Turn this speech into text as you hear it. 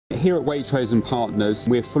Here at Waitrose and Partners,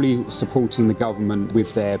 we're fully supporting the government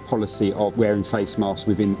with their policy of wearing face masks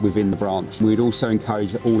within the branch. We'd also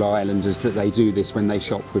encourage all our islanders that they do this when they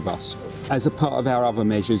shop with us. As a part of our other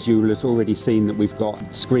measures, you will have already seen that we've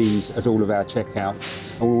got screens at all of our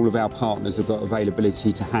checkouts. All of our partners have got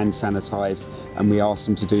availability to hand sanitise, and we ask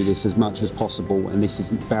them to do this as much as possible. And this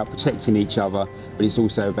is about protecting each other, but it's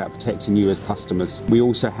also about protecting you as customers. We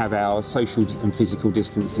also have our social and physical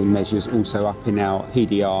distancing measures also up in our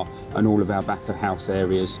PDR and all of our back of house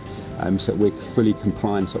areas, so that we're fully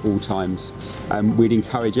compliant at all times. We'd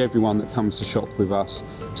encourage everyone that comes to shop with us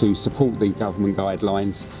to support the government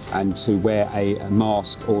guidelines and to wear a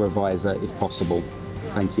mask or a visor if possible.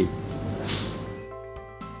 Thank you.